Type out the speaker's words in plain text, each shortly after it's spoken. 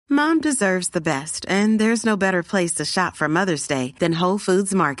Mom deserves the best, and there's no better place to shop for Mother's Day than Whole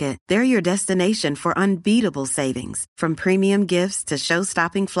Foods Market. They're your destination for unbeatable savings, from premium gifts to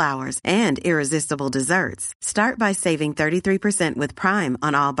show-stopping flowers and irresistible desserts. Start by saving 33% with Prime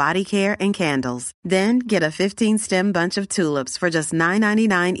on all body care and candles. Then get a 15-stem bunch of tulips for just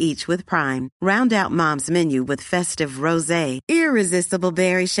 $9.99 each with Prime. Round out Mom's menu with festive rosé, irresistible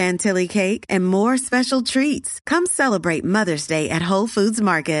berry chantilly cake, and more special treats. Come celebrate Mother's Day at Whole Foods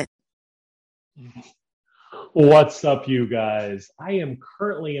Market. What's up, you guys? I am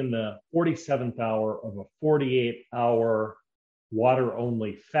currently in the 47th hour of a 48-hour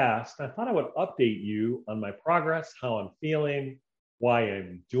water-only fast. I thought I would update you on my progress, how I'm feeling, why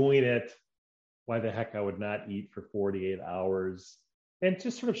I'm doing it, why the heck I would not eat for 48 hours, and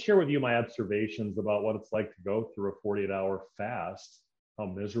just sort of share with you my observations about what it's like to go through a 48-hour fast, how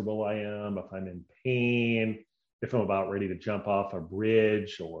miserable I am, if I'm in pain, if I'm about ready to jump off a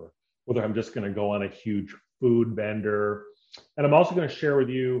bridge, or whether I'm just going to go on a huge food bender. And I'm also going to share with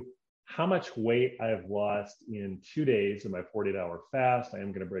you how much weight I've lost in 2 days of my 48-hour fast. I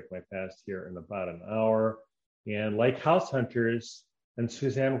am going to break my fast here in about an hour. And like House Hunters and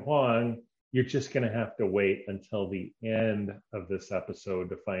Suzanne Huang, you're just going to have to wait until the end of this episode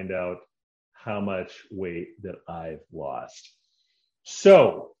to find out how much weight that I've lost.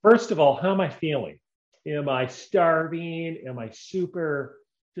 So first of all, how am I feeling? Am I starving? Am I super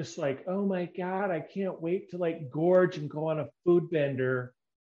just like, oh my God, I can't wait to like gorge and go on a food bender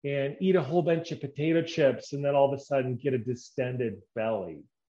and eat a whole bunch of potato chips and then all of a sudden get a distended belly?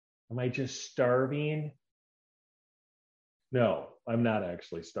 Am I just starving? No, I'm not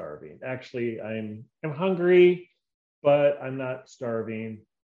actually starving. Actually, I'm hungry, but I'm not starving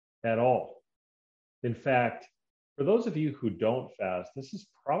at all. In fact, for those of you who don't fast, this is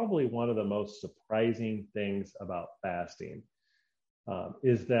probably one of the most surprising things about fasting,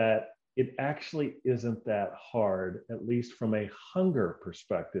 is that it actually isn't that hard, at least from a hunger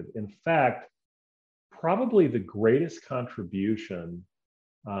perspective. In fact, probably the greatest contribution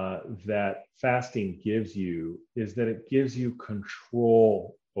that fasting gives you is that it gives you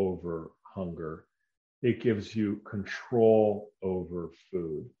control over hunger. It gives you control over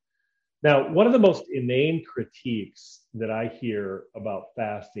food. Now, one of the most inane critiques that I hear about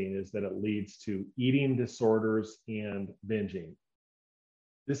fasting is that it leads to eating disorders and binging.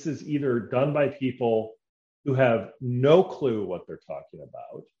 This is either done by people who have no clue what they're talking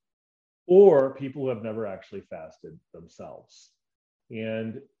about, or people who have never actually fasted themselves.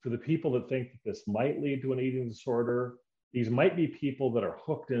 And for the people that think that this might lead to an eating disorder, these might be people that are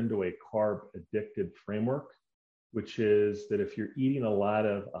hooked into a carb addicted framework, which is that if you're eating a lot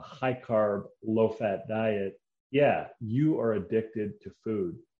of a high carb, low fat diet, yeah, you are addicted to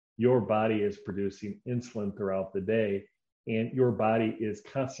food. Your body is producing insulin throughout the day, and your body is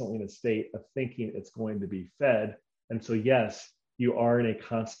constantly in a state of thinking it's going to be fed. And so, yes, you are in a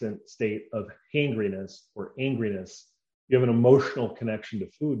constant state of hangriness or angriness. You have an emotional connection to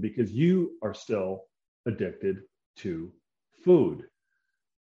food because you are still addicted to food.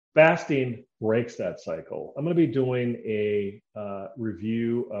 Fasting breaks that cycle. I'm going to be doing a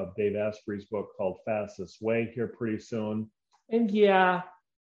review of Dave Asprey's book called Fast This Way here pretty soon. And yeah,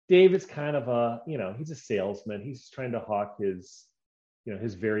 Dave is kind of a, he's a salesman. He's trying to hawk his,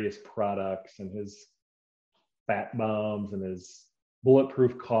 his various products and his fat bombs and his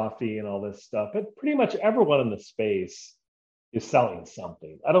bulletproof coffee and all this stuff. But pretty much everyone in the space is selling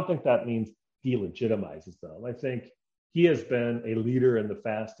something. I don't think that means delegitimizes them. I think he has been a leader in the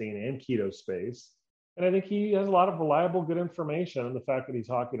fasting and keto space. And I think he has a lot of reliable, good information. And the fact that he's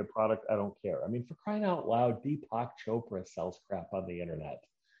hawking a product, I don't care. I mean, for crying out loud, Deepak Chopra sells crap on the internet.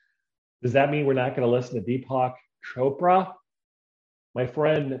 Does that mean we're not going to listen to Deepak Chopra? My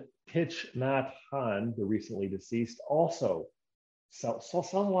friend Thich Nhat Hanh, the recently deceased, also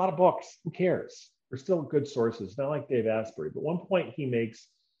sells a lot of books. Who cares? They're still good sources, not like Dave Asprey. But one point he makes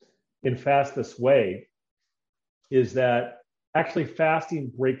in Fast This Way is that actually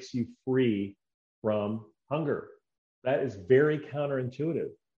fasting breaks you free from hunger. That is very counterintuitive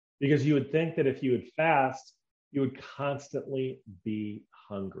because you would think that if you would fast, you would constantly be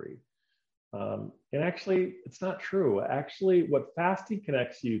hungry. And actually, it's not true. Actually, what fasting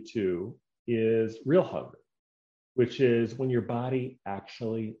connects you to is real hunger, which is when your body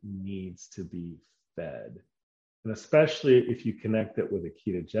actually needs to be fed. And especially if you connect it with a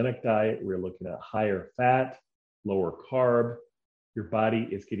ketogenic diet, we're looking at higher fat, lower carb, your body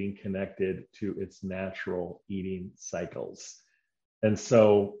is getting connected to its natural eating cycles. And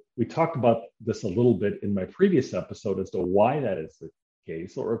so we talked about this a little bit in my previous episode as to why that is the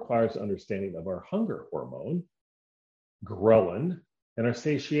case. So it requires understanding of our hunger hormone, ghrelin, and our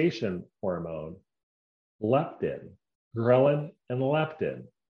satiation hormone, leptin, ghrelin and leptin.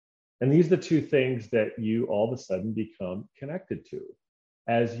 And these are the two things that you all of a sudden become connected to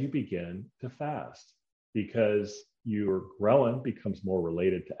as you begin to fast, because your ghrelin becomes more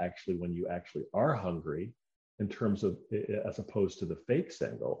related to actually when you actually are hungry in terms of, as opposed to the fake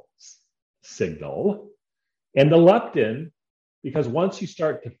signal. And the leptin, because once you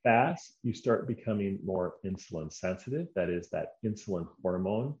start to fast, you start becoming more insulin sensitive. That is that insulin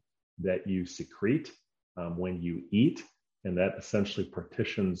hormone that you secrete when you eat, and that essentially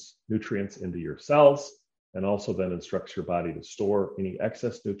partitions nutrients into your cells and also then instructs your body to store any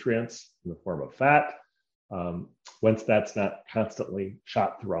excess nutrients in the form of fat. Once that's not constantly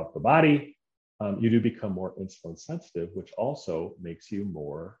shot throughout the body, you do become more insulin sensitive, which also makes you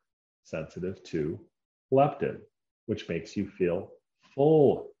more sensitive to leptin, which makes you feel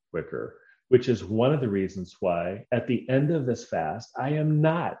full quicker, which is one of the reasons why at the end of this fast, I am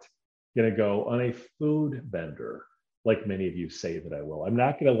not going to go on a food bender like many of you say that I will. I'm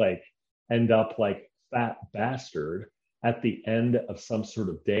not going to end up like fat bastard at the end of some sort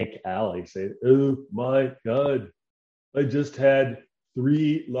of dank alley saying, oh my God, I just had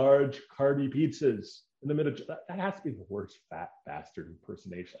 3 large carby pizzas in the middle. That has to be the worst fat bastard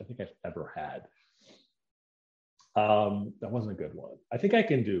impersonation I think I've ever had. That wasn't a good one. I think I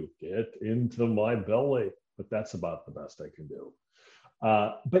can do get into my belly, but that's about the best I can do.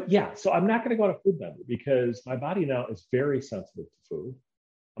 But yeah, so I'm not going to go on a food bender because my body now is very sensitive to food.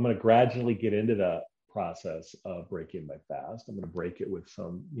 I'm going to gradually get into the process of breaking my fast. I'm going to break it with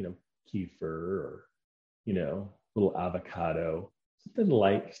some, kefir or, little avocado, something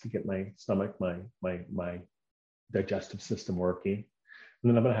light just to get my stomach, my digestive system working. And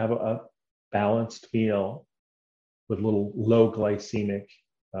then I'm going to have a balanced meal with little low glycemic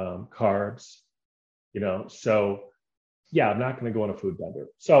carbs, so yeah, I'm not going to go on a food bender.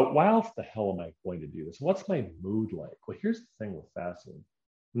 So why else the hell am I going to do this? What's my mood like? Well, here's the thing with fasting.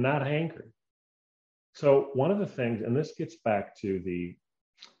 I'm not hangry. So one of the things, and this gets back to the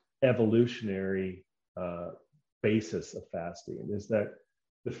evolutionary basis of fasting, is that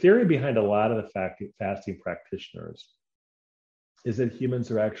the theory behind a lot of the fasting practitioners is that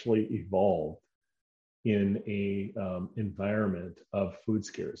humans are actually evolved in a environment of food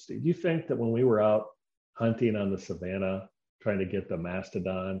scarcity. Do you think that when we were out hunting on the savannah, trying to get the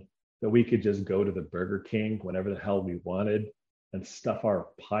mastodon, that we could just go to the Burger King whenever the hell we wanted and stuff our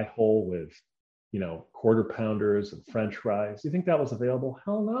pie hole with, quarter pounders and French fries? Do you think that was available?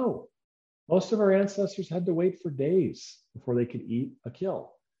 Hell no. Most of our ancestors had to wait for days before they could eat a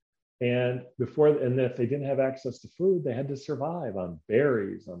kill. And if they didn't have access to food, they had to survive on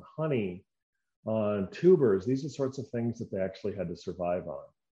berries, on honey, on tubers. These are sorts of things that they actually had to survive on.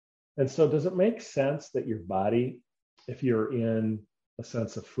 And so does it make sense that your body, if you're in a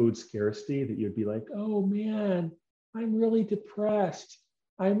sense of food scarcity, that you'd be like, oh man, I'm really depressed.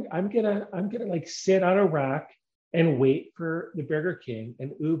 I'm gonna sit on a rock and wait for the Burger King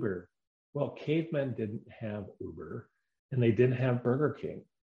and Uber. Well, cavemen didn't have Uber and they didn't have Burger King.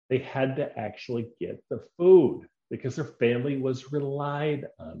 They had to actually get the food because their family was relied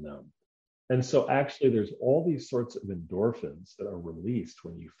on them. And so actually there's all these sorts of endorphins that are released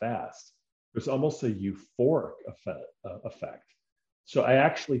when you fast. There's almost a euphoric effect. So I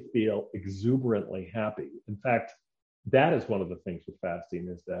actually feel exuberantly happy. In fact, that is one of the things with fasting,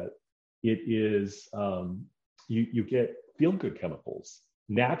 is that it is, you get feel-good chemicals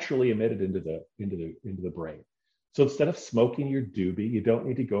naturally emitted into the brain. So instead of smoking your doobie, you don't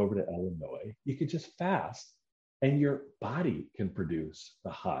need to go over to Illinois. You could just fast and your body can produce the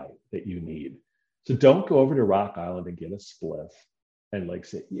high that you need. So don't go over to Rock Island and get a spliff and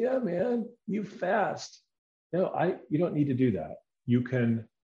say, yeah, man, you fast. No, you don't need to do that. You can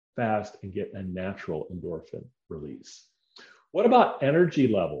fast and get a natural endorphin release. What about energy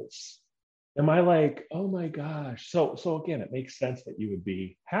levels? Am I like, oh my gosh. So again, it makes sense that you would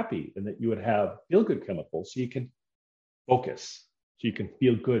be happy and that you would have feel-good chemicals so you can focus, so you can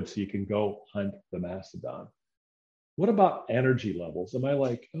feel good, so you can go hunt the mastodon. What about energy levels? Am I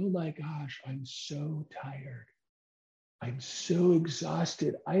like, oh my gosh, I'm so tired. I'm so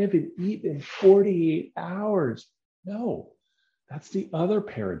exhausted. I haven't eaten in 48 hours. No, that's the other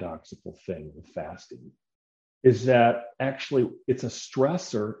paradoxical thing with fasting, is that actually it's a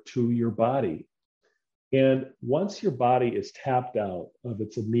stressor to your body. And once your body is tapped out of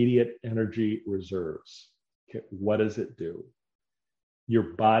its immediate energy reserves, okay, what does it do? Your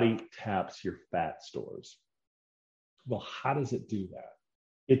body taps your fat stores. Well, how does it do that?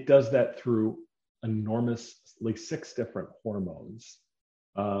 It does that through enormously 6 different hormones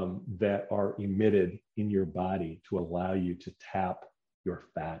that are emitted in your body to allow you to tap your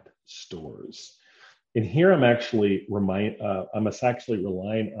fat stores. And here I'm actually relying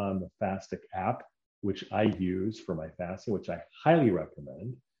on the Fastic app, which I use for my fasting, which I highly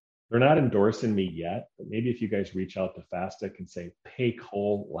recommend. They're not endorsing me yet, but maybe if you guys reach out to Fastic and say, pay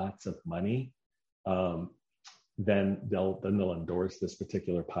Cole lots of money, then they'll endorse this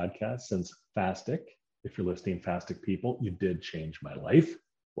particular podcast. Since Fastic, if you're listening, Fastic people, you did change my life.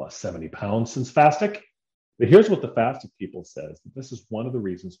 Lost 70 pounds since Fastic. But here's what the Fastic people says. This is one of the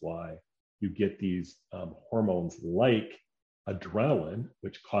reasons why you get these hormones like adrenaline,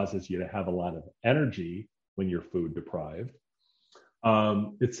 which causes you to have a lot of energy when you're food deprived.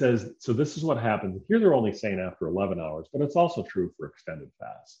 It says, so this is what happens. Here they're only saying after 11 hours, but it's also true for extended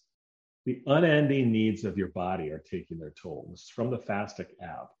fast. The unending needs of your body are taking their toll. This is from the Fastic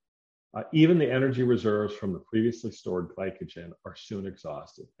app. Even the energy reserves from the previously stored glycogen are soon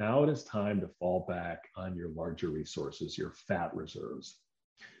exhausted. Now it is time to fall back on your larger resources, your fat reserves.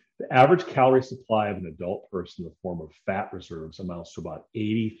 The average calorie supply of an adult person in the form of fat reserves amounts to about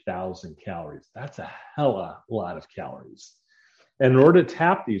 80,000 calories. That's a hella lot of calories. And in order to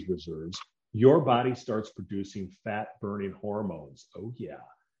tap these reserves, your body starts producing fat-burning hormones. Oh, yeah.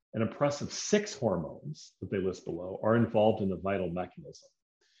 An impressive 6 hormones that they list below are involved in the vital mechanism.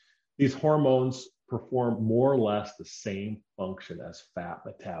 These hormones perform more or less the same function as fat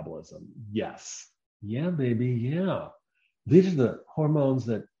metabolism. Yes. Yeah, baby. Yeah. These are the hormones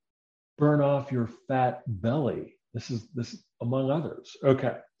that burn off your fat belly. This is among others.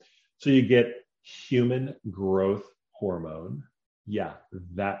 Okay. So you get human growth hormone. Yeah,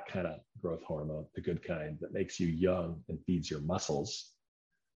 that kind of growth hormone, the good kind that makes you young and feeds your muscles.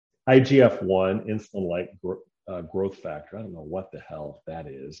 IGF-1, insulin-like growth factor. I don't know what the hell that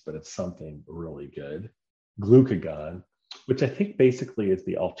is, but it's something really good. Glucagon, which I think basically is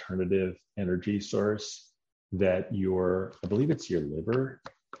the alternative energy source that I believe it's your liver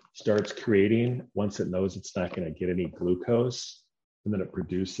starts creating once it knows it's not going to get any glucose, and then it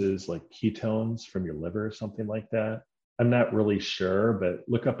produces like ketones from your liver or something like that. I'm not really sure, but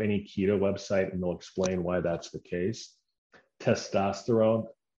look up any keto website and they'll explain why that's the case. Testosterone.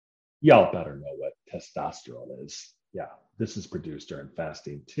 Y'all better know what testosterone is. Yeah, this is produced during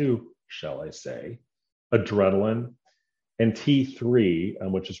fasting too, shall I say. Adrenaline and T3,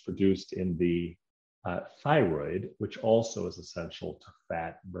 which is produced in the thyroid, which also is essential to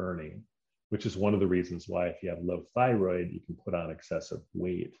fat burning, which is one of the reasons why if you have low thyroid, you can put on excessive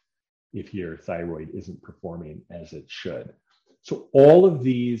weight if your thyroid isn't performing as it should. So all of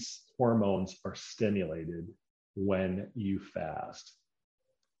these hormones are stimulated when you fast.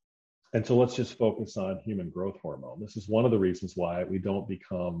 And so let's just focus on human growth hormone. This is one of the reasons why we don't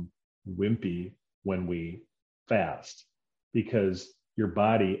become wimpy when we fast, because your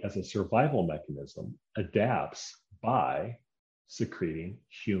body, as a survival mechanism, adapts by secreting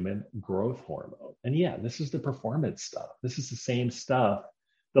human growth hormone. And yeah, this is the performance stuff. This is the same stuff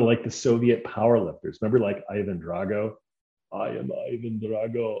that like the Soviet powerlifters. Remember like Ivan Drago? I am Ivan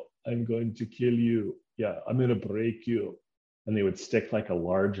Drago. I'm going to kill you. Yeah, I'm going to break you. And they would stick like a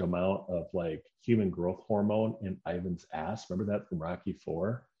large amount of like human growth hormone in Ivan's ass. Remember that from Rocky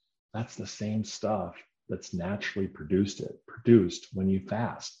IV? That's the same stuff that's naturally produced when you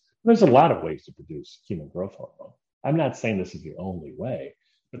fast. There's a lot of ways to produce human growth hormone. I'm not saying this is the only way,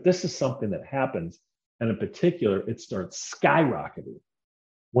 but this is something that happens. And in particular, it starts skyrocketing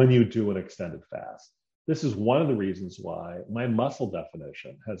when you do an extended fast. This is one of the reasons why my muscle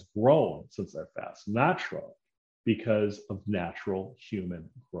definition has grown since I fast, not shrunk, because of natural human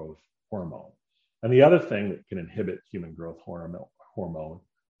growth hormone. And the other thing that can inhibit human growth hormone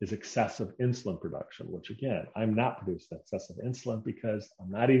is excessive insulin production, which again, I'm not producing excessive insulin because I'm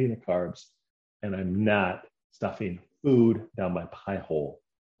not eating the carbs and I'm not stuffing food down my pie hole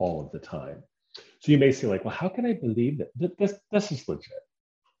all of the time. So you may say like, well, how can I believe that this is legit?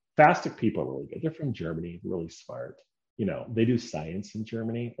 Fastic people are really good. They're from Germany, really smart. You know, they do science in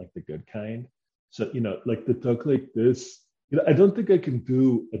Germany, like the good kind. So, you know, like they talk like this. You know, I don't think I can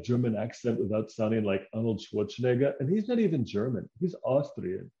do a German accent without sounding like Arnold Schwarzenegger. And he's not even German. He's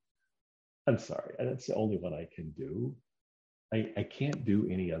Austrian. I'm sorry. And that's the only one I can do. I can't do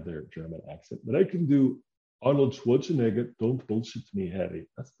any other German accent, but I can do Arnold Schwarzenegger. Don't bullshit me, Harry.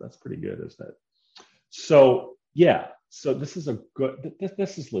 That's pretty good, isn't it? So, yeah. So this is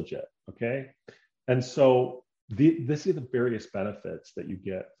this is legit. Okay. And so this are the various benefits that you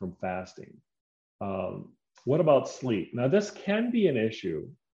get from fasting. What about sleep? Now, this can be an issue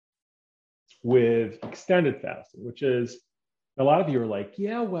with extended fasting, which is a lot of you are like,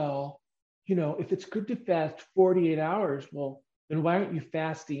 yeah, well, you know, if it's good to fast 48 hours, well, then why aren't you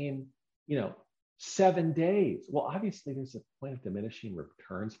fasting, you know, 7 days. Well, obviously, there's a point of diminishing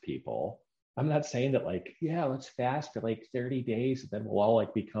returns, people. I'm not saying that, like, yeah, let's fast for like 30 days and then we'll all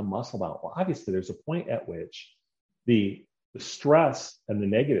like become muscle bound. Well, obviously, there's a point at which the stress and the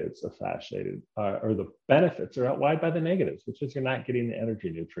negatives of fasting, or the benefits, are outweighed by the negatives, which is you're not getting the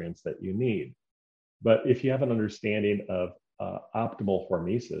energy nutrients that you need. But if you have an understanding of optimal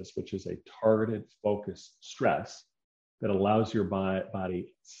hormesis, which is a targeted, focused stress that allows your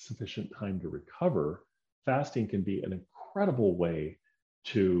body sufficient time to recover, fasting can be an incredible way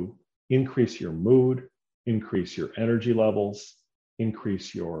to increase your mood, increase your energy levels,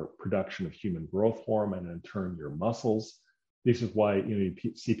 increase your production of human growth hormone, and in turn your muscles. This is why you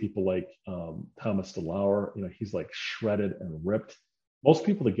see people like Thomas DeLauer. He's like shredded and ripped. Most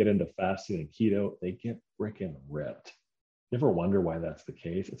people that get into fasting and keto, they get freaking ripped. You ever wonder why that's the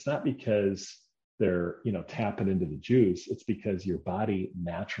case? It's not because they're tapping into the juice. It's because your body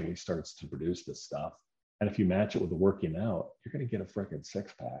naturally starts to produce this stuff. And if you match it with the working out, you're going to get a freaking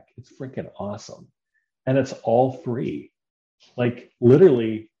six pack. It's freaking awesome. And it's all free. Like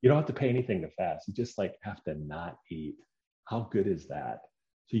literally, you don't have to pay anything to fast. You just like have to not eat. How good is that?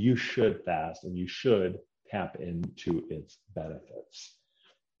 So you should fast and you should tap into its benefits.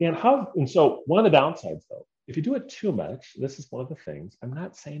 And so one of the downsides though, if you do it too much, this is one of the things, I'm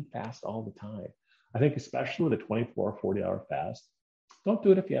not saying fast all the time. I think especially with a 24 or 40-hour fast, don't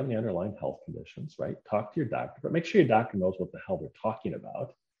do it if you have any underlying health conditions, right? Talk to your doctor, but make sure your doctor knows what the hell they're talking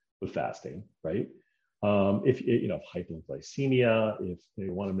about with fasting, right? If hypoglycemia, if they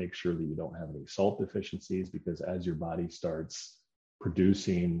want to make sure that you don't have any salt deficiencies, because as your body starts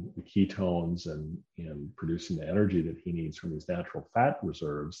producing the ketones and producing the energy that he needs from these natural fat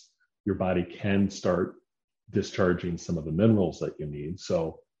reserves, your body can start discharging some of the minerals that you need.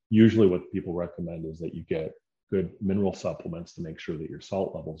 So usually what people recommend is that you get good mineral supplements to make sure that your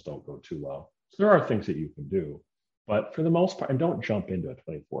salt levels don't go too low. So there are things that you can do, but for the most part, and don't jump into a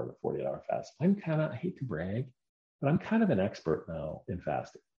 24 to 48-hour fast. I hate to brag, but I'm kind of an expert now in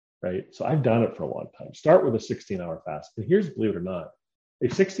fasting, right? So I've done it for a long time. Start with a 16-hour fast. And here's, believe it or not, a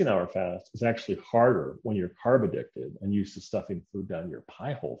 16-hour fast is actually harder when you're carb addicted and used to stuffing food down your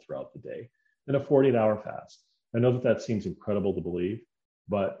pie hole throughout the day than a 48-hour fast. I know that seems incredible to believe,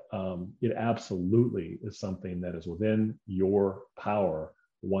 but it absolutely is something that is within your power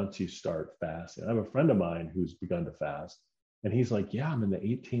once you start fasting. I have a friend of mine who's begun to fast, and he's like, yeah, I'm in the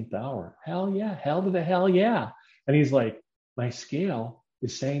 18th hour. Hell yeah, hell to the hell yeah. And he's like, my scale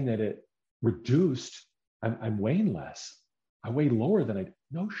is saying that it reduced, I'm weighing less. I weigh lower than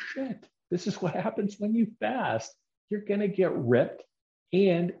no shit. This is what happens when you fast. You're gonna get ripped,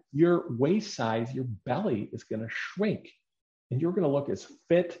 and your waist size, your belly is gonna shrink, and you're gonna look as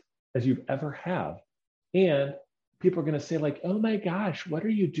fit as you've ever have. And people are gonna say like, oh my gosh, what are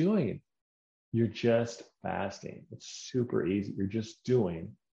you doing? You're just fasting. It's super easy. You're just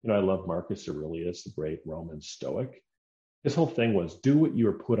doing, I love Marcus Aurelius, the great Roman Stoic. His whole thing was do what you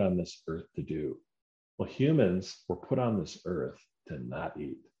were put on this earth to do. Well, humans were put on this earth to not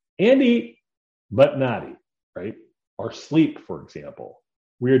eat and eat, but not eat, right? Or sleep, for example.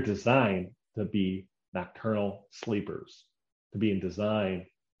 We are designed to be nocturnal sleepers, to be in design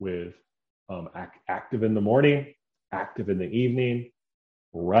with active in the morning, active in the evening,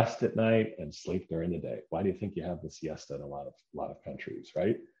 rest at night, and sleep during the day. Why do you think you have the siesta in a lot of countries,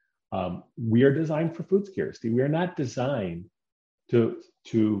 right? We are designed for food scarcity. We are not designed to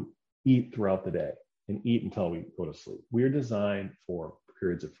eat throughout the day and eat until we go to sleep. We are designed for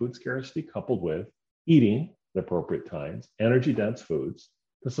periods of food scarcity coupled with eating at appropriate times, energy-dense foods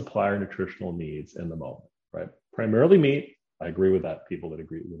to supply our nutritional needs in the moment, right? Primarily meat. I agree with that, people that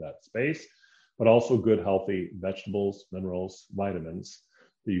agree with that space, but also good, healthy vegetables, minerals, vitamins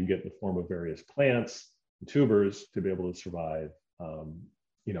that you can get in the form of various plants and tubers to be able to survive,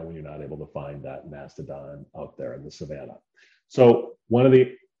 when you're not able to find that mastodon out there in the savannah. So one of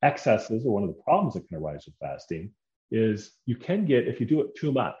the excesses or one of the problems that can arise with fasting is you can get, if you do it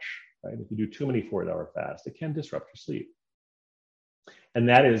too much, right? If you do too many 4-hour fasts, it can disrupt your sleep. And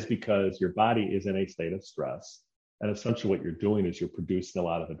that is because your body is in a state of stress. And essentially what you're doing is you're producing a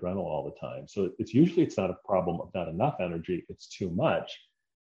lot of adrenaline all the time. So it's not a problem of not enough energy, it's too much.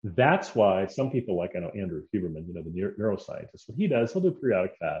 That's why some people, like I know Andrew Huberman, the neuroscientist, what he does, he'll do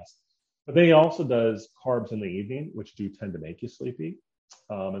periodic fasts, but then he also does carbs in the evening, which do tend to make you sleepy.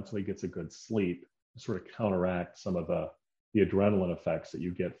 And so he gets a good sleep to sort of counteract some of the adrenaline effects that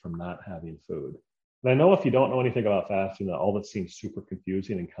you get from not having food. And I know if you don't know anything about fasting, that all that seems super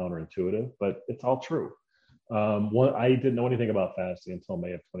confusing and counterintuitive, but it's all true. I didn't know anything about fasting until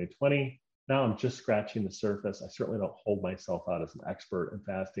May of 2020. Now I'm just scratching the surface. I certainly don't hold myself out as an expert in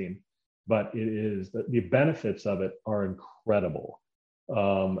fasting, but the benefits of it are incredible.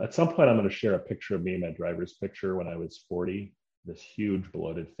 At some point, I'm going to share a picture of me, my driver's picture when I was 40, this huge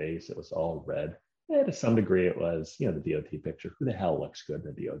bloated face. It was all red. And to some degree, it was, the DOT picture. Who the hell looks good in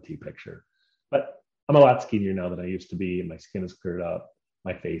a DOT picture? But I'm a lot skinnier now than I used to be. My skin is cleared up.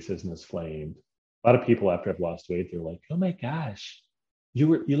 My face isn't as flamed. A lot of people after I've lost weight, they're like, oh my gosh,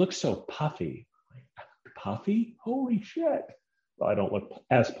 you look so puffy. Like, puffy? Holy shit. Well, I don't look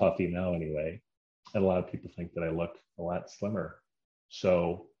as puffy now anyway. And a lot of people think that I look a lot slimmer.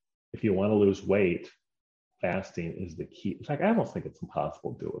 So if you want to lose weight, fasting is the key. In fact, I almost think it's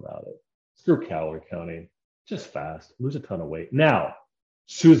impossible to do without it. Screw calorie counting, just fast, lose a ton of weight. Now,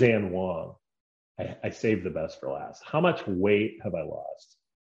 Suzanne Wong, I saved the best for last. How much weight have I lost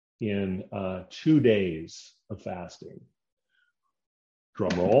in 2 days of fasting?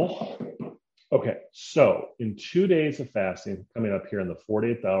 Drum roll. Okay, so in 2 days of fasting, coming up here in the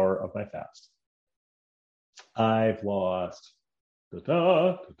 40th hour of my fast, I've lost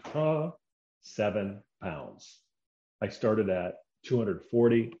 7 pounds. I started at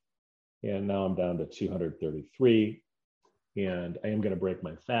 240 and now I'm down to 233. And I am going to break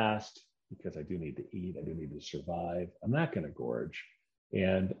my fast because I do need to eat. I do need to survive. I'm not going to gorge.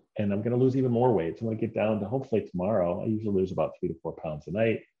 And I'm going to lose even more weight. So I'm going to get down to, hopefully tomorrow, I usually lose about 3 to 4 pounds a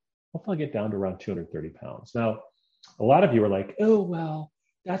night. Hopefully I get down to around 230 pounds. Now, a lot of you are like, oh, well,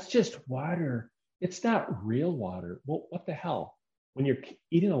 that's just water. It's not real water. Well, what the hell? When you're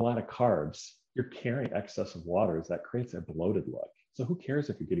eating a lot of carbs, you're carrying excess of water. That creates a bloated look. So who cares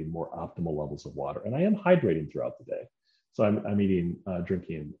if you're getting more optimal levels of water? And I am hydrating throughout the day. So I'm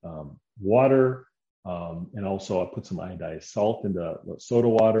drinking water, and also I put some iodized salt into soda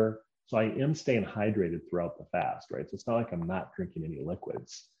water. So I am staying hydrated throughout the fast, right? So it's not like I'm not drinking any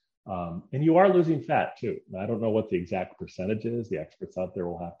liquids. And you are losing fat too. Now, I don't know what the exact percentage is. The experts out there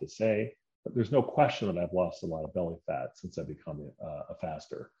will have to say, but there's no question that I've lost a lot of belly fat since I've become a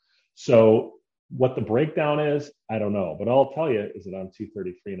faster. So what the breakdown is, I don't know. But all I'll tell you is that I'm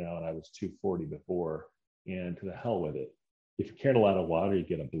 233 now and I was 240 before. And to the hell with it. If you carry a lot of water, you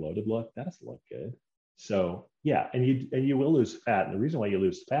get a bloated look. That doesn't look good. So yeah, and you will lose fat. And the reason why you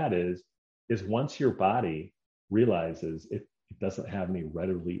lose fat is once your body realizes it doesn't have any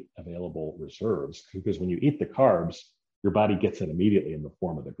readily available reserves, because when you eat the carbs, your body gets it immediately in the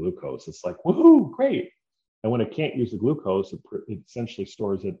form of the glucose. It's like, woohoo, great. And when it can't use the glucose, it essentially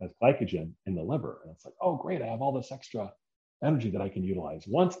stores it as glycogen in the liver. And it's like, oh, great, I have all this extra energy that I can utilize.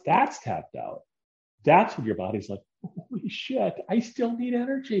 Once that's tapped out, that's when your body's like, holy shit, I still need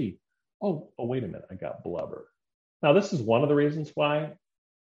energy. Oh, wait a minute, I got blubber. Now, this is one of the reasons why.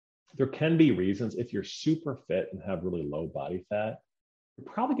 There can be reasons if you're super fit and have really low body fat,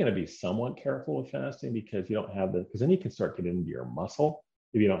 you're probably going to be somewhat careful with fasting because you don't have because then you can start getting into your muscle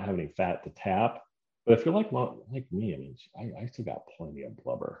if you don't have any fat to tap. But if you're like me, I mean, I still got plenty of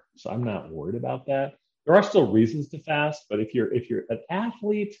blubber, so I'm not worried about that. There are still reasons to fast, but if you're an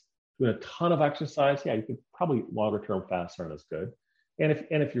athlete doing a ton of exercise, yeah, you could probably longer term fasts aren't as good. And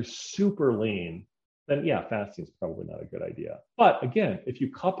if you're super lean, then yeah, fasting is probably not a good idea. But again, if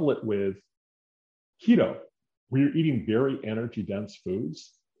you couple it with keto, where you're eating very energy dense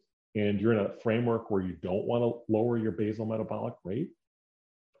foods and you're in a framework where you don't want to lower your basal metabolic rate,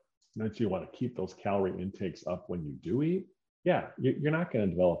 and you want to keep those calorie intakes up when you do eat, yeah, you're not going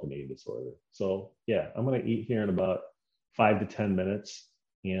to develop an eating disorder. So yeah, I'm going to eat here in about 5 to 10 minutes,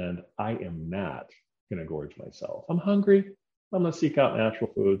 and I am not going to gorge myself. I'm hungry. I'm going to seek out natural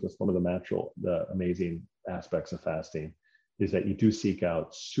foods. That's one of the amazing aspects of fasting, is that you do seek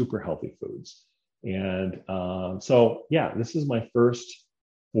out super healthy foods. And so, yeah, this is my first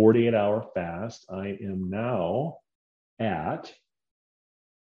 48-hour fast. I am now at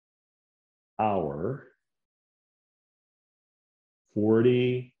hour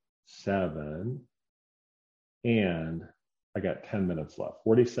 47, and I got 10 minutes left.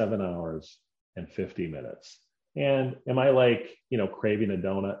 47 hours and 50 minutes. And am I craving a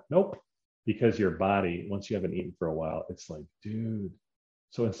donut? Nope. Because your body, once you haven't eaten for a while, it's like, dude.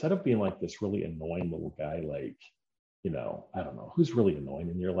 So instead of being like this really annoying little guy, I don't know, who's really annoying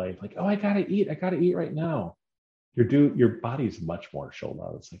in your life? Like, oh, I gotta eat right now. Your body's much more chilled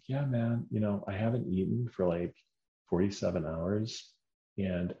out. It's like, yeah, man, I haven't eaten for 47 hours.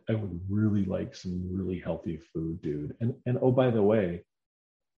 And I would really like some really healthy food, dude. And oh, by the way,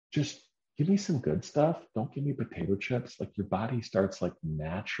 just give me some good stuff. Don't give me potato chips. Your body starts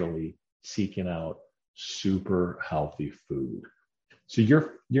naturally seeking out super healthy food. So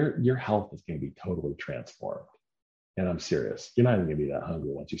your health is going to be totally transformed. And I'm serious. You're not even going to be that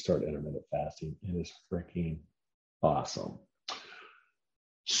hungry once you start intermittent fasting. It is freaking awesome.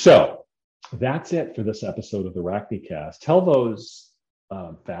 So That's it for this episode of the Rockneycast. Tell those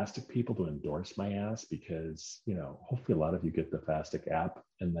Fastic people to endorse my ass because, hopefully a lot of you get the Fastic app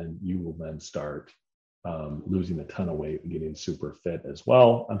and then you will then start losing a ton of weight and getting super fit as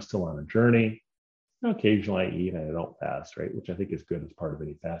well. I'm still on a journey. Occasionally I eat and I don't fast, right? Which I think is good as part of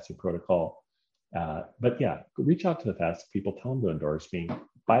any fasting protocol. But yeah, reach out to the Fastic people, tell them to endorse me,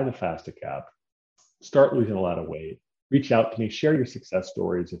 buy the Fastic app, start losing a lot of weight. Reach out to me, share your success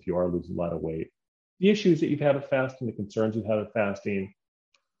stories if you are losing a lot of weight, the issues that you've had with fasting, the concerns you've had with fasting.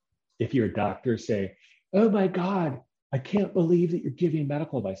 If you're a doctor, say, oh my God, I can't believe that you're giving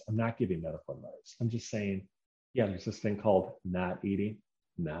medical advice. I'm not giving medical advice. I'm just saying, yeah, there's this thing called not eating.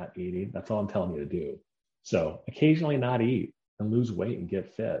 That's all I'm telling you to do. So occasionally not eat and lose weight and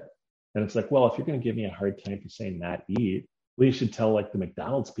get fit. And it's like, well, if you're going to give me a hard time for saying not eat, well, you should tell like the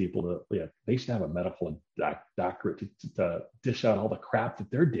McDonald's people that they should have a medical doctorate to dish out all the crap that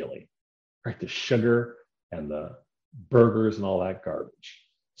they're dealing, right? The sugar and the burgers and all that garbage.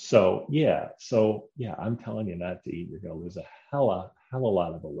 So yeah, I'm telling you not to eat. You're going to lose a hell a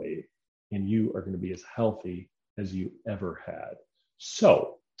lot of the weight, and you are going to be as healthy as you ever had.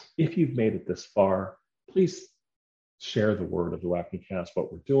 So if you've made it this far, please share the word of the Rockneycast,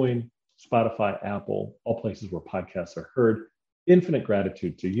 what we're doing. Spotify, Apple, all places where podcasts are heard. Infinite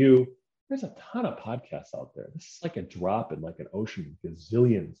gratitude to you. There's a ton of podcasts out there. This is like a drop in like an ocean,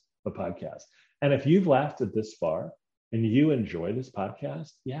 gazillions of podcasts. And if you've lasted this far and you enjoy this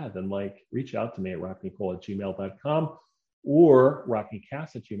podcast, then like reach out to me at rockneycole@gmail.com or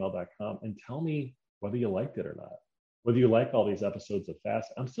rockneycast@gmail.com and tell me whether you liked it or not. Whether you like all these episodes of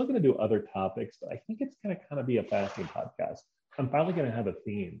fasting. I'm still going to do other topics, but I think it's going to kind of be a fasting podcast. I'm finally going to have a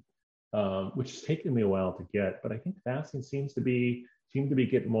theme. Which has taken me a while to get, but I think fasting seems to be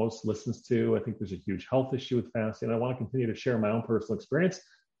getting most listens to. I think there's a huge health issue with fasting. I want to continue to share my own personal experience,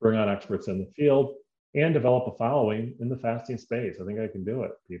 bring on experts in the field, and develop a following in the fasting space. I think I can do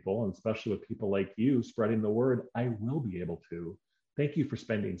it, people, and especially with people like you spreading the word, I will be able to. Thank you for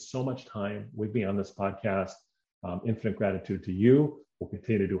spending so much time with me on this podcast. Infinite gratitude to you. We'll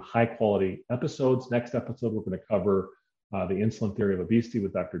continue to do high quality episodes. Next episode, we're going to cover The Insulin Theory of Obesity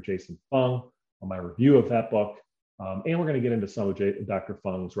with Dr. Jason Fung on my review of that book. And we're going to get into some of Dr.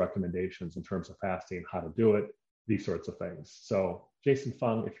 Fung's recommendations in terms of fasting, how to do it, these sorts of things. So Jason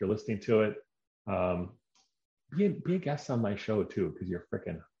Fung, if you're listening to it, be a guest on my show too, because you're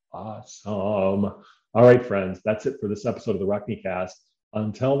freaking awesome. All right, friends, that's it for this episode of the Rockneycast.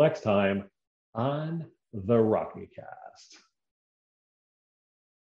 Until next time on the Rockneycast.